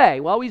 in what way?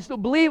 Well,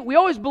 we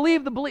always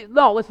believe the belief.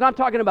 No, let's not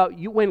talking about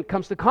you. When it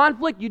comes to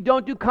conflict, you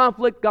don't do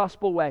conflict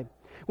gospel way.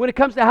 When it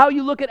comes to how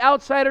you look at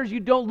outsiders, you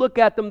don't look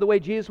at them the way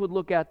Jesus would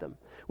look at them.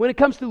 When it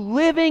comes to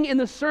living in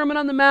the Sermon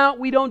on the Mount,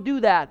 we don't do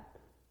that.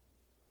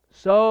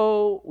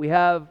 So we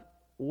have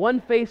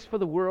one face for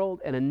the world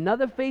and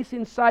another face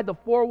inside the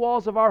four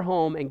walls of our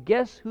home. And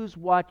guess who's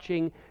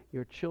watching?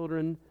 Your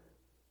children?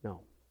 No.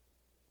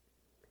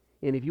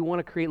 And if you want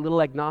to create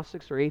little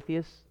agnostics or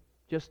atheists,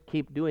 just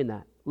keep doing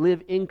that.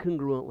 Live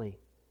incongruently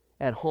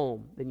at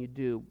home than you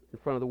do in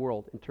front of the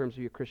world in terms of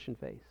your Christian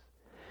faith.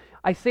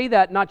 I say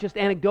that not just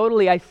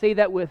anecdotally, I say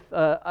that with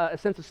a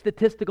sense of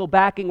statistical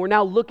backing. We're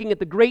now looking at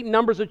the great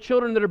numbers of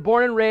children that are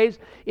born and raised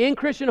in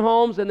Christian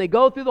homes, and they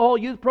go through the whole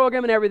youth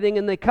program and everything,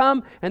 and they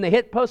come and they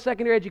hit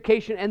post-secondary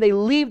education, and they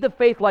leave the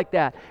faith like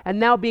that. And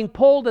now being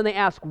polled, and they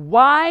ask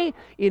why.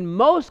 In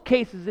most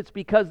cases, it's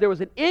because there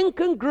was an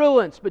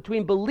incongruence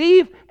between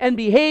belief and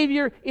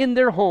behavior in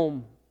their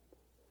home.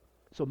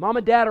 So mom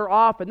and dad are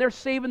off, and they're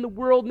saving the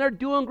world, and they're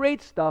doing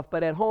great stuff,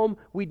 but at home,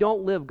 we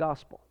don't live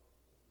gospel.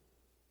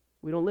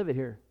 We don't live it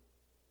here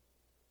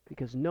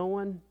because no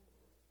one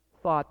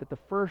thought that the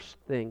first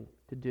thing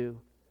to do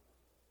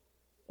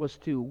was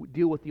to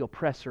deal with the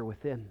oppressor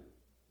within.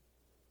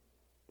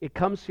 It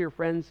comes here,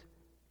 friends,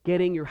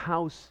 getting your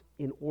house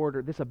in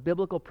order. This is a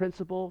biblical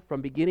principle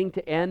from beginning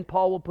to end.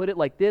 Paul will put it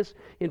like this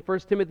in 1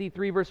 Timothy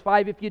 3 verse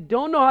 5. If you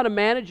don't know how to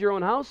manage your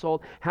own household,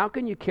 how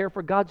can you care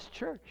for God's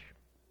church?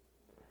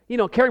 You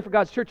know, caring for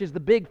God's church is the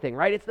big thing,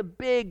 right? It's the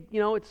big,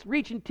 it's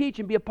reach and teach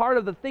and be a part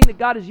of the thing that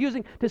God is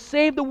using to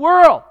save the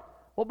world.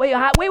 Well,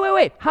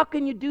 wait. How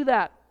can you do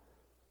that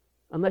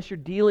unless you're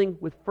dealing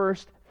with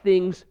first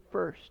things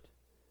first?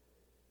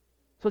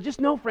 So just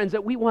know, friends,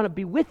 that we want to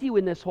be with you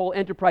in this whole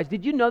enterprise.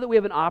 Did you know that we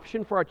have an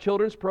option for our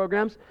children's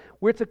programs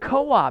where it's a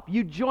co-op?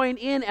 You join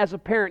in as a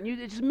parent.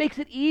 It just makes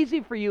it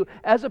easy for you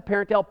as a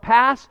parent to help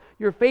pass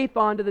your faith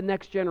on to the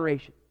next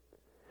generation.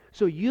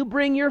 So you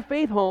bring your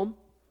faith home,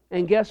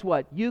 and guess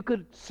what? You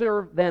could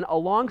serve then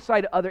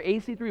alongside other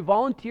AC3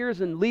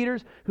 volunteers and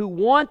leaders who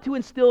want to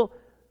instill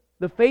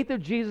the faith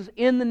of Jesus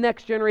in the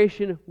next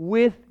generation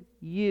with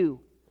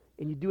you.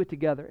 And you do it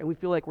together. And we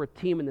feel like we're a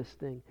team in this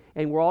thing.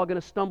 And we're all going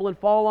to stumble and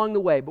fall along the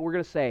way. But we're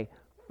going to say,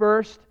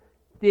 first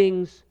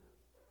things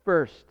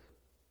first.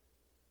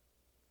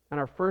 And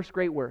our first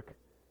great work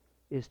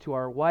is to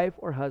our wife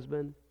or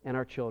husband and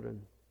our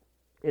children.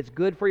 It's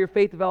good for your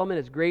faith development.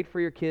 It's great for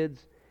your kids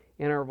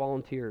and our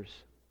volunteers.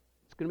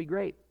 It's going to be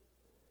great.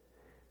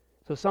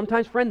 So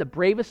sometimes, friend, the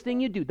bravest thing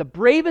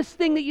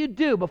that you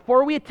do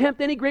before we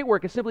attempt any great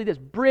work is simply this: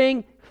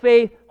 bring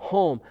faith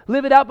home.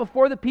 Live it out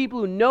before the people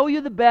who know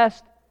you the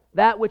best,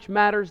 that which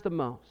matters the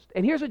most.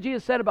 And here's what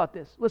Jesus said about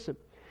this. Listen,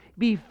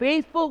 be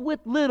faithful with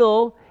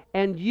little,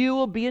 and you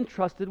will be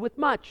entrusted with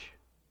much.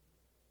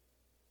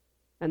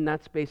 And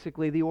that's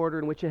basically the order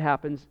in which it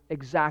happens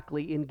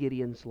exactly in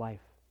Gideon's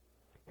life.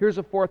 Here's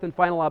a fourth and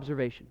final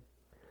observation.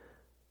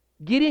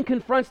 Gideon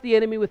confronts the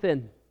enemy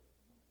within.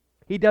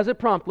 He does it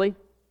promptly.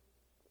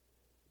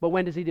 But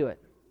when does he do it?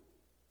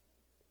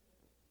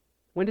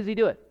 When does he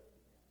do it?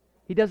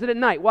 He does it at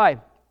night. Why?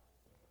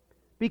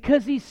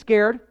 Because he's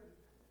scared.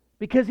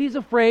 Because he's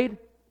afraid.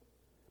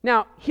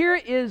 Now, here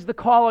is the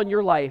call on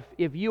your life.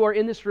 If you are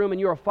in this room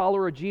and you're a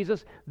follower of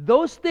Jesus,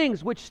 those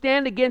things which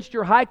stand against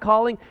your high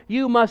calling,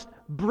 you must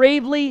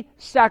bravely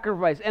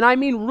sacrifice. And I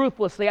mean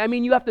ruthlessly. I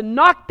mean you have to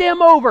knock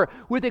them over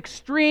with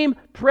extreme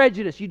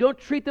prejudice. You don't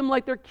treat them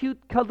like they're cute,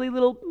 cuddly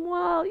little,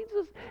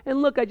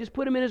 and look, I just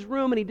put him in his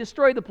room and he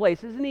destroyed the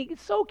place. Isn't he?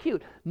 It's so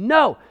cute.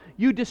 No,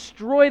 you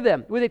destroy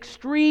them with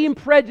extreme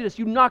prejudice.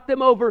 You knock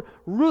them over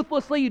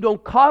ruthlessly. You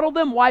don't coddle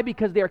them. Why?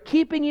 Because they are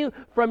keeping you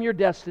from your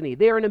destiny.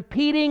 They are an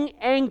impeding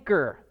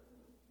anchor.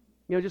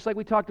 Just like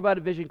we talked about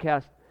at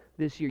VisionCast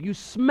this year. You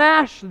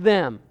smash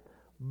them.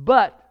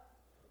 But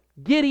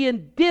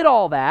Gideon did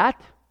all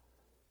that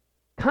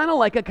kind of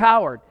like a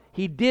coward.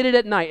 He did it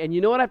at night. And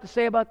you know what I have to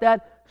say about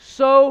that?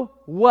 So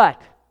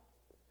what?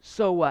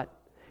 So what?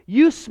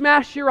 You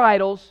smash your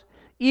idols,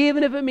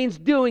 even if it means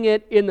doing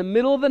it in the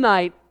middle of the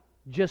night,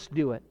 just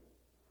do it.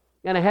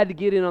 And I had to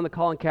get in on the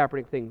Colin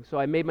Kaepernick thing, so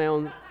I made my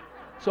own.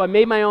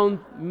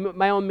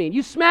 My own mean.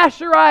 You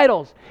smash your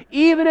idols,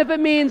 even if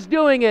it means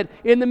doing it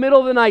in the middle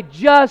of the night.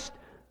 Just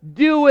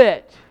do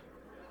it.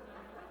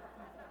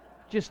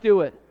 Just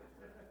do it.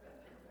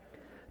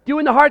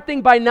 Doing the hard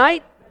thing by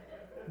night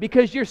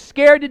because you're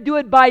scared to do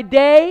it by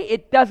day,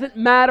 it doesn't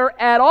matter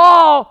at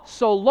all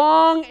so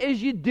long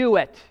as you do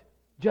it.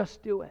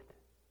 Just do it.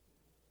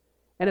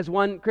 And as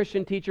one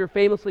Christian teacher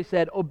famously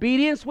said,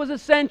 obedience was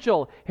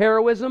essential,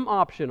 heroism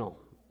optional.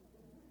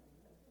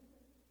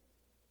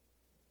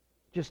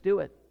 Just do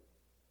it.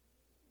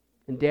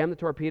 And damn the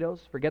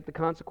torpedoes, forget the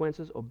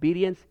consequences.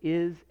 Obedience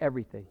is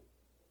everything.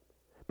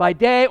 By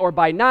day or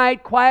by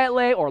night,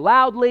 quietly or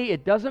loudly,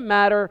 it doesn't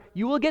matter.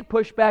 You will get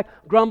pushback,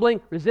 grumbling,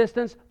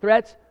 resistance,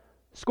 threats,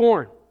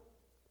 scorn.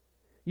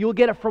 You will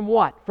get it from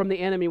what? From the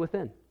enemy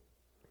within.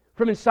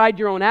 From inside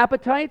your own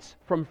appetites,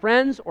 from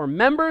friends or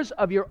members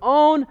of your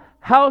own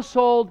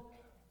household.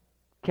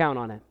 Count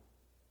on it.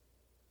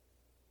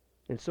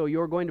 And so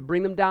you're going to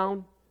bring them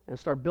down and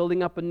start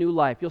building up a new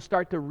life. You'll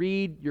start to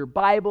read your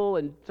Bible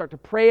and start to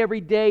pray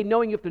every day,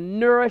 knowing you have to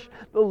nourish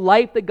the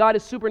life that God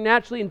has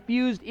supernaturally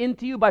infused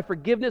into you by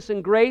forgiveness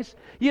and grace.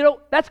 You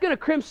know, that's going to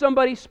crimp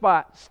somebody's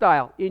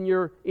style in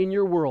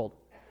your world.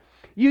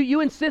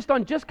 You insist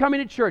on just coming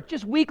to church,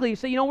 just weekly. You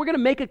say, we're going to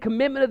make a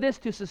commitment of this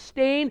to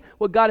sustain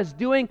what God is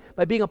doing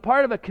by being a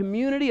part of a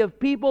community of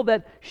people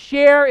that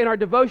share in our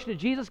devotion to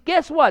Jesus.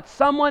 Guess what?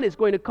 Someone is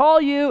going to call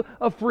you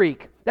a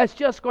freak. That's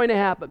just going to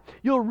happen.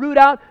 You'll root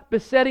out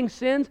besetting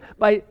sins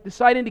by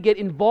deciding to get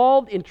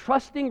involved in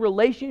trusting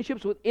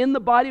relationships within the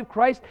body of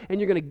Christ, and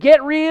you're going to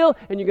get real,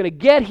 and you're going to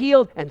get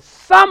healed, and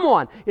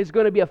someone is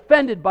going to be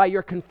offended by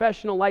your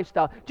confessional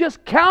lifestyle.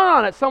 Just count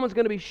on it. Someone's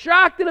going to be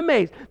shocked and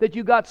amazed that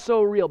you got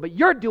so real, but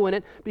you're doing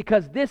it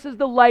because this is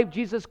the life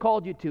Jesus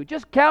called you to.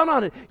 Just count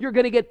on it. You're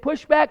going to get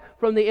pushback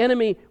from the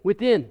enemy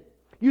within.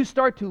 You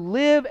start to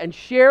live and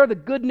share the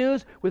good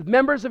news with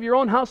members of your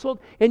own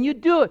household, and you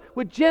do it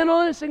with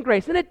gentleness and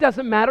grace. And it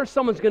doesn't matter.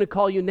 Someone's going to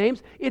call you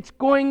names. It's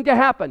going to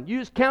happen. You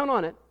just count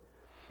on it.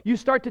 You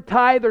start to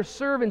tithe or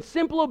serve in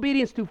simple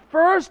obedience to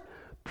first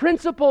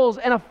principles,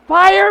 and a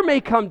fire may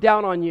come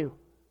down on you.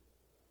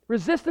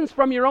 Resistance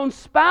from your own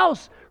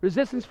spouse,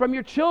 resistance from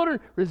your children,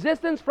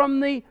 resistance from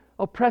the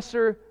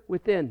oppressor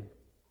within.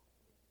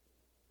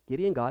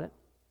 Gideon got it,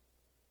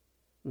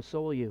 and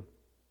so will you.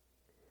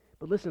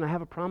 But listen, I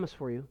have a promise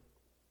for you.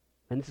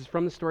 And this is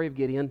from the story of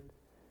Gideon,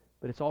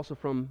 but it's also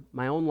from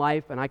my own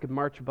life, and I could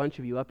march a bunch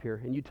of you up here,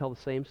 and you tell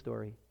the same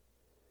story.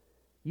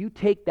 You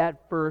take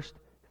that first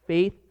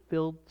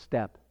faith-filled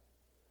step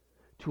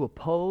to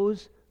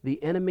oppose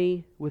the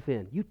enemy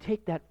within. You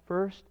take that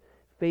first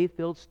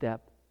faith-filled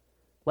step,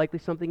 likely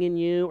something in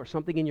you or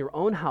something in your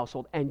own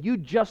household, and you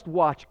just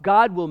watch.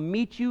 God will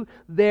meet you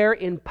there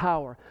in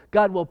power.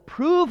 God will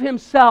prove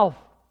Himself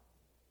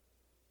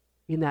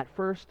in that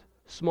first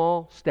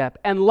small step,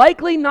 and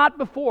likely not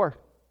before.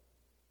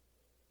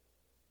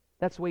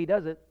 That's the way He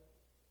does it.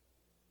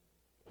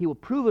 He will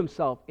prove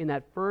Himself in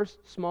that first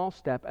small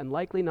step, and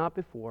likely not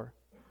before.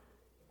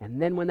 And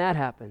then when that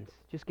happens,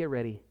 just get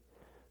ready.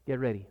 Get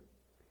ready.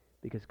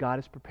 Because God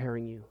is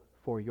preparing you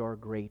for your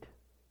great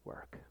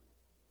work.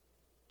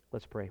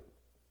 Let's pray.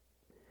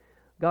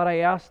 God, I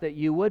ask that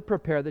You would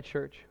prepare the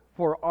church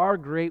for our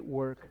great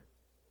work,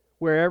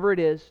 wherever it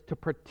is, to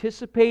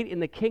participate in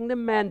the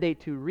kingdom mandate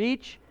to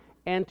reach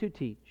and to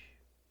teach.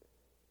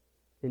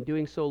 In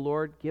doing so,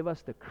 Lord, give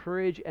us the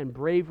courage and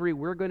bravery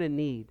we're going to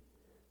need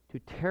to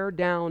tear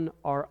down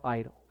our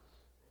idols.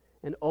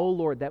 And, oh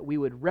Lord, that we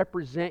would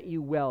represent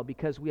You well,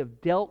 because we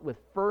have dealt with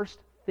first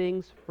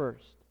things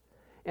first.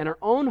 And our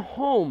own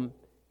home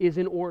is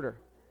in order.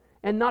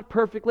 And not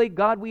perfectly,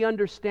 God, we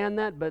understand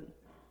that, but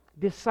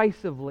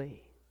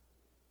decisively.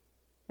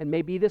 And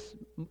may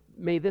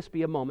this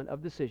be a moment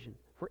of decision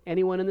for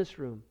anyone in this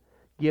room.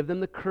 Give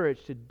them the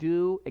courage to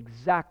do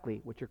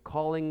exactly what You're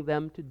calling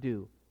them to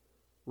do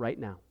right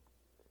now.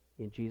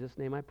 In Jesus'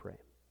 name I pray.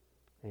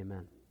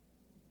 Amen.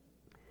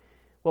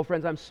 Well,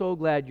 friends, I'm so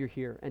glad you're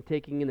here and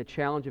taking in the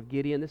challenge of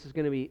Gideon. This is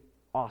going to be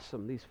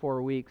awesome, these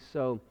 4 weeks.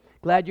 So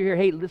glad you're here.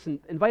 Hey,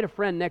 listen, invite a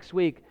friend next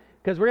week,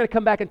 because we're going to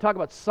come back and talk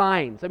about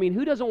signs. I mean,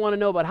 who doesn't want to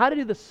know about how to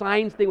do the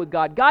signs thing with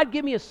God? God,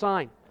 give me a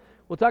sign.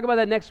 We'll talk about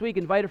that next week.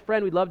 Invite a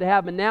friend. We'd love to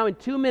have him. And now in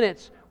 2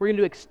 minutes, we're going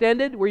to do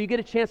extended, where you get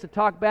a chance to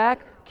talk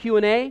back,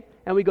 Q&A,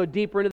 and we go deeper into